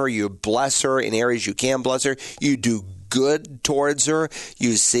affirm her. You bless her in areas you can bless her. You do good towards her.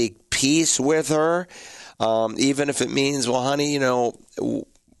 You seek peace with her. Even if it means, well, honey,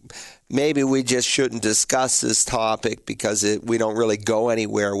 maybe we just shouldn't discuss this topic because we don't really go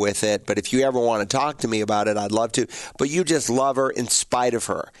anywhere with it. But if you ever want to talk to me about it, I'd love to. But you just love her in spite of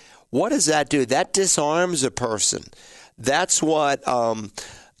her. What does that do? That disarms a person. That's what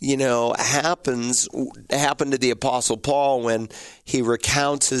happened to the Apostle Paul when he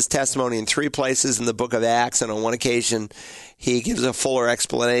recounts his testimony in 3 places in the book of Acts, and on one occasion he gives a fuller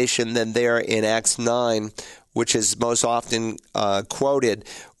explanation than there in Acts 9, which is most often quoted,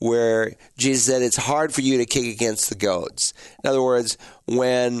 where Jesus said, it's hard for you to kick against the goads. In other words,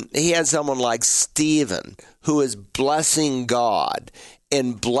 when he had someone like Stephen, who is blessing God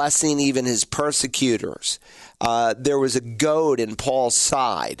and blessing even his persecutors, there was a goad in Paul's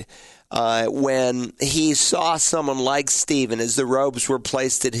side when he saw someone like Stephen as the robes were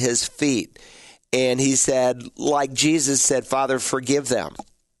placed at his feet. And he said, like Jesus said, Father, forgive them.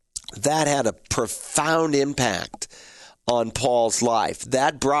 That had a profound impact on Paul's life.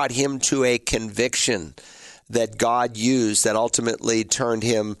 That brought him to a conviction that God used that ultimately turned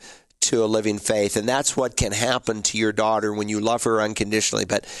him to a living faith. And that's what can happen to your daughter when you love her unconditionally.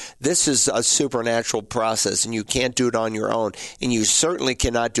 But this is a supernatural process, and you can't do it on your own. And you certainly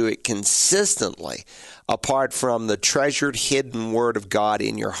cannot do it consistently apart from the treasured, hidden Word of God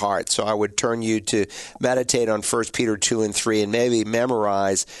in your heart. So I would turn you to meditate on 1 Peter 2 and 3 and maybe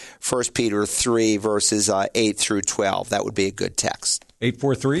memorize 1 Peter 3, verses 8 through 12. That would be a good text.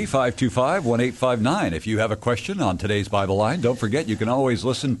 843-525-1859. If you have a question on today's Bible Line, don't forget you can always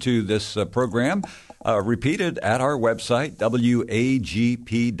listen to this program repeated at our website, wagp.net,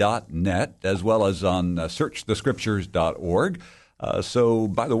 as well as on searchthescriptures.org. So,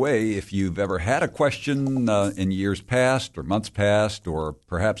 by the way, if you've ever had a question in years past or months past, or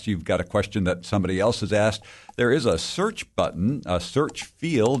perhaps you've got a question that somebody else has asked, there is a search button, a search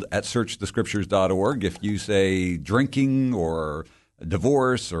field at searchthescriptures.org. If you say drinking or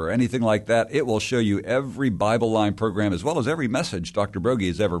divorce or anything like that, it will show you every Bible Line program as well as every message Dr. Broggi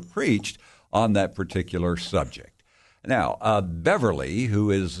has ever preached on that particular subject. Now, Beverly, who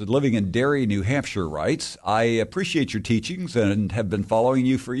is living in Derry, New Hampshire, writes, I appreciate your teachings and have been following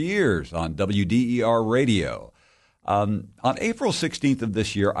you for years on WDER radio. On April 16th of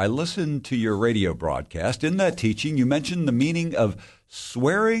this year, I listened to your radio broadcast. In that teaching, you mentioned the meaning of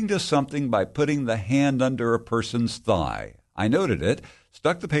swearing to something by putting the hand under a person's thigh. I noted it,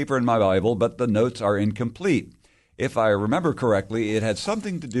 stuck the paper in my Bible, but the notes are incomplete. If I remember correctly, it had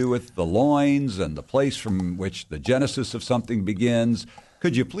something to do with the loins and the place from which the genesis of something begins.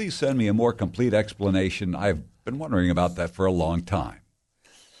 Could you please send me a more complete explanation? I've been wondering about that for a long time.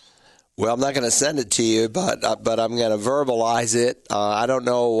 Well, I'm not going to send it to you, but I'm going to verbalize it. I don't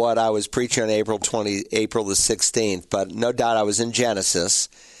know what I was preaching on April the 16th, but no doubt I was in Genesis.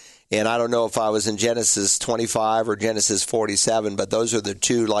 And I don't know if I was in Genesis 25 or Genesis 47, but those are the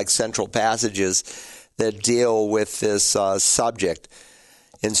two central passages that deal with this subject.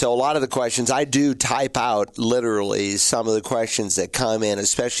 And so a lot of the questions, I do type out literally some of the questions that come in,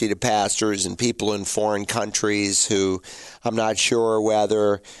 especially to pastors and people in foreign countries who I'm not sure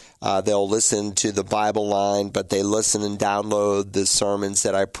whether they'll listen to the Bible Line, but they listen and download the sermons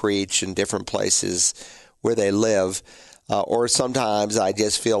that I preach in different places where they live. Or sometimes I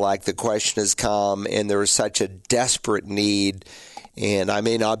just feel like the question has come and there is such a desperate need, and I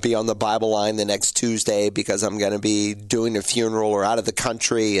may not be on the Bible Line the next Tuesday because I'm going to be doing a funeral or out of the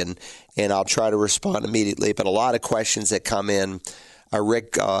country, and I'll try to respond immediately. But a lot of questions that come in,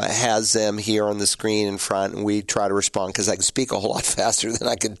 Rick has them here on the screen in front, and we try to respond because I can speak a whole lot faster than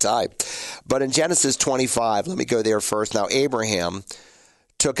I can type. But in Genesis 25, let me go there first. Now, Abraham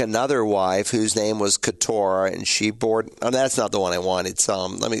took another wife whose name was Keturah, and she bore. Oh, that's not the one I want. It's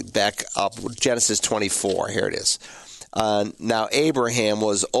let me back up. Genesis 24. Here it is. Now Abraham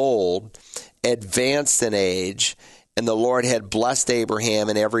was old, advanced in age, and the Lord had blessed Abraham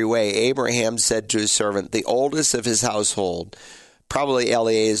in every way. Abraham said to his servant, the oldest of his household, probably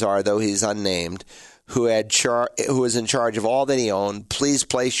Eleazar, though he's unnamed, who was in charge of all that he owned, please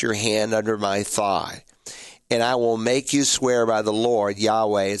place your hand under my thigh. And I will make you swear by the Lord,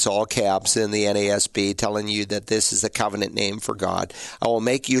 Yahweh, it's all caps in the NASB, telling you that this is a covenant name for God. I will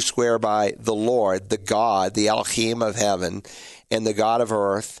make you swear by the Lord, the God, the Elohim of heaven, and the God of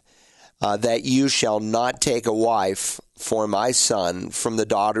earth, that you shall not take a wife for my son from the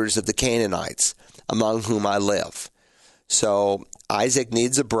daughters of the Canaanites, among whom I live. So Isaac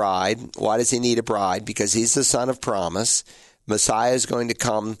needs a bride. Why does he need a bride? Because he's the son of promise. Messiah is going to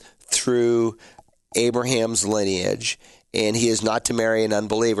come through Abraham's lineage, and he is not to marry an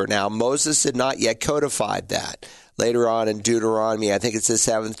unbeliever. Now, Moses had not yet codified that. Later on in Deuteronomy, I think it's the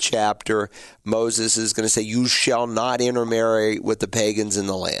 7th chapter, Moses is going to say, you shall not intermarry with the pagans in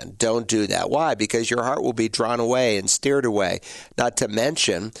the land. Don't do that. Why? Because your heart will be drawn away and steered away. Not to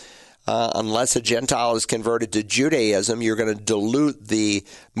mention, unless a Gentile is converted to Judaism, you're going to dilute the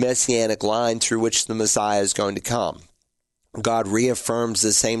messianic line through which the Messiah is going to come. God reaffirms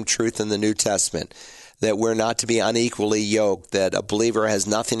the same truth in the New Testament, that we're not to be unequally yoked, that a believer has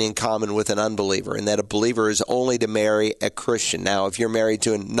nothing in common with an unbeliever, and that a believer is only to marry a Christian. Now, if you're married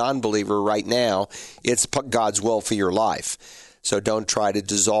to a non-believer right now, it's God's will for your life. So don't try to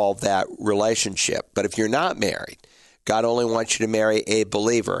dissolve that relationship. But if you're not married, God only wants you to marry a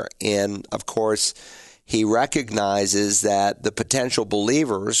believer. And, of course, he recognizes that the potential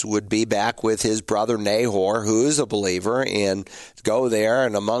believers would be back with his brother Nahor, who is a believer, and go there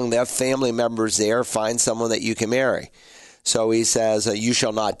and among their family members there, find someone that you can marry. So he says, you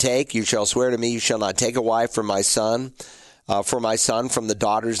shall swear to me, you shall not take a wife for my son from the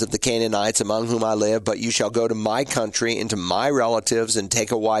daughters of the Canaanites among whom I live, but you shall go to my country and to my relatives and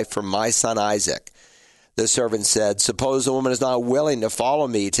take a wife for my son Isaac. The servant said, suppose the woman is not willing to follow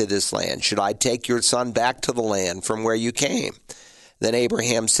me to this land. Should I take your son back to the land from where you came? Then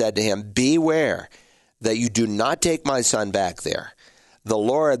Abraham said to him, beware that you do not take my son back there. The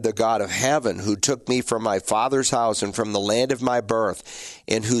Lord, the God of heaven, who took me from my father's house and from the land of my birth,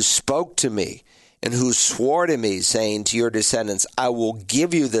 and who spoke to me, and who swore to me, saying to your descendants, I will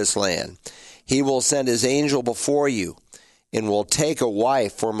give you this land. He will send his angel before you, and will take a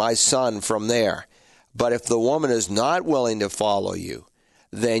wife for my son from there. But if the woman is not willing to follow you,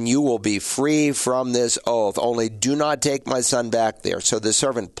 then you will be free from this oath. Only do not take my son back there. So the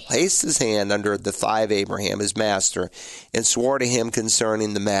servant placed his hand under the thigh of Abraham, his master, and swore to him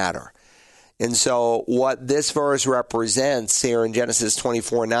concerning the matter. And so what this verse represents here in Genesis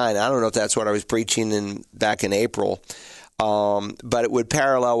 24:9, I don't know if that's what I was preaching back in April, but it would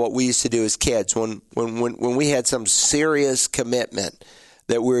parallel what we used to do as kids. When we had some serious commitment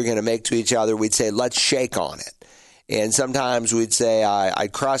that we were going to make to each other, we'd say, let's shake on it. And sometimes we'd say, I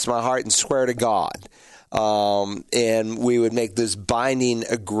cross my heart and swear to God. And we would make this binding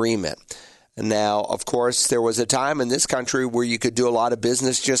agreement. Now, of course, there was a time in this country where you could do a lot of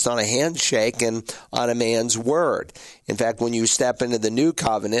business just on a handshake and on a man's word. In fact, when you step into the new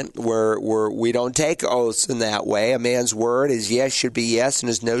covenant, where we don't take oaths in that way, a man's word, his yes should be yes and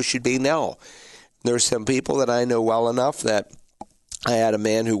his no should be no. There's some people that I know well enough that I had a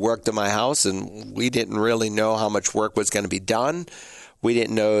man who worked in my house, and we didn't really know how much work was going to be done. We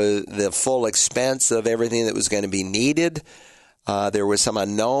didn't know the full expense of everything that was going to be needed. There were some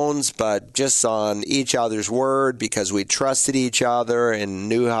unknowns, but just on each other's word, because we trusted each other and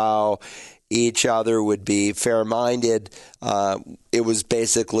knew how each other would be fair-minded, it was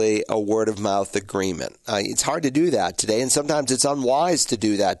basically a word-of-mouth agreement. It's hard to do that today, and sometimes it's unwise to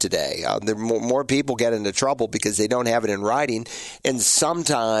do that today. More people get into trouble because they don't have it in writing, and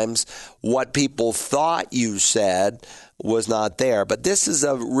sometimes what people thought you said was not there. But this is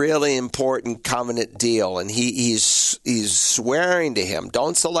a really important covenant deal, and he's swearing to him,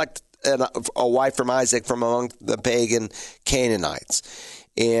 don't select a wife from Isaac from among the pagan Canaanites.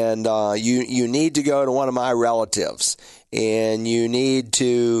 And you need to go to one of my relatives, and you need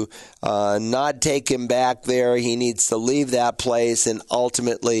to not take him back there. He needs to leave that place and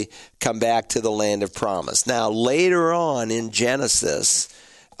ultimately come back to the land of promise. Now, later on in Genesis,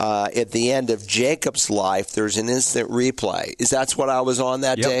 at the end of Jacob's life, there's an instant replay. That's what I was on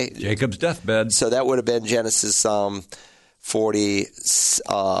that day? Jacob's deathbed. So that would have been Genesis 47.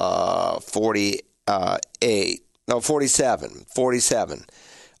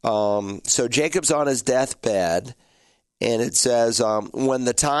 So Jacob's on his deathbed, and it says, when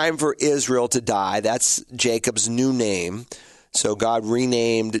the time for Israel to die, that's Jacob's new name. So God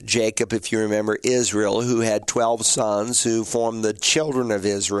renamed Jacob, if you remember, Israel, who had 12 sons who formed the children of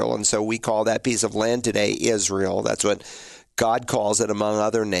Israel. And so we call that piece of land today Israel. That's what God calls it, among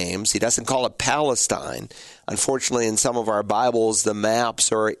other names. He doesn't call it Palestine. Unfortunately, in some of our Bibles, the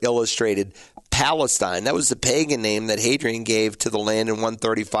maps are illustrated Palestine. That was the pagan name that Hadrian gave to the land in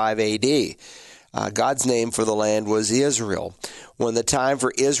 135 A.D. God's name for the land was Israel. When the time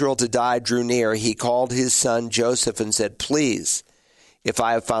for Israel to die drew near, he called his son Joseph and said, please, if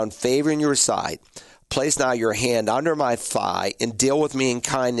I have found favor in your sight, place now your hand under my thigh and deal with me in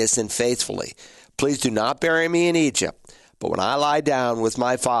kindness and faithfully. Please do not bury me in Egypt, but when I lie down with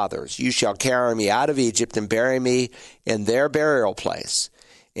my fathers, you shall carry me out of Egypt and bury me in their burial place.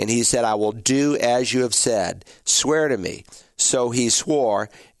 And he said, I will do as you have said. Swear to me. So he swore,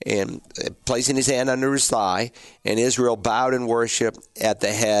 and placing his hand under his thigh, and Israel bowed in worship at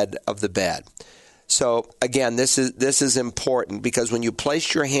the head of the bed. So again, this is important, because when you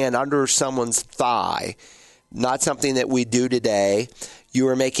place your hand under someone's thigh, not something that we do today, you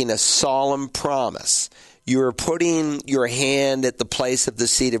are making a solemn promise. You are putting your hand at the place of the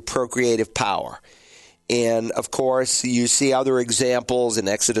seat of procreative power. And, of course, you see other examples in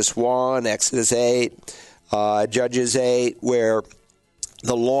Exodus 1, Exodus 8, Judges 8, where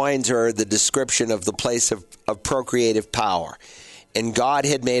the loins are the description of the place of procreative power. And God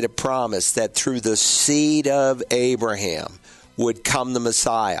had made a promise that through the seed of Abraham would come the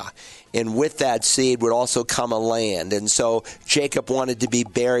Messiah. And with that seed would also come a land. And so Jacob wanted to be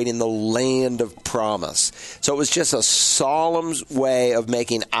buried in the land of promise. So it was just a solemn way of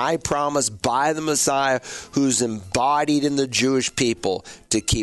making, I promise by the Messiah, who's embodied in the Jewish people, to keep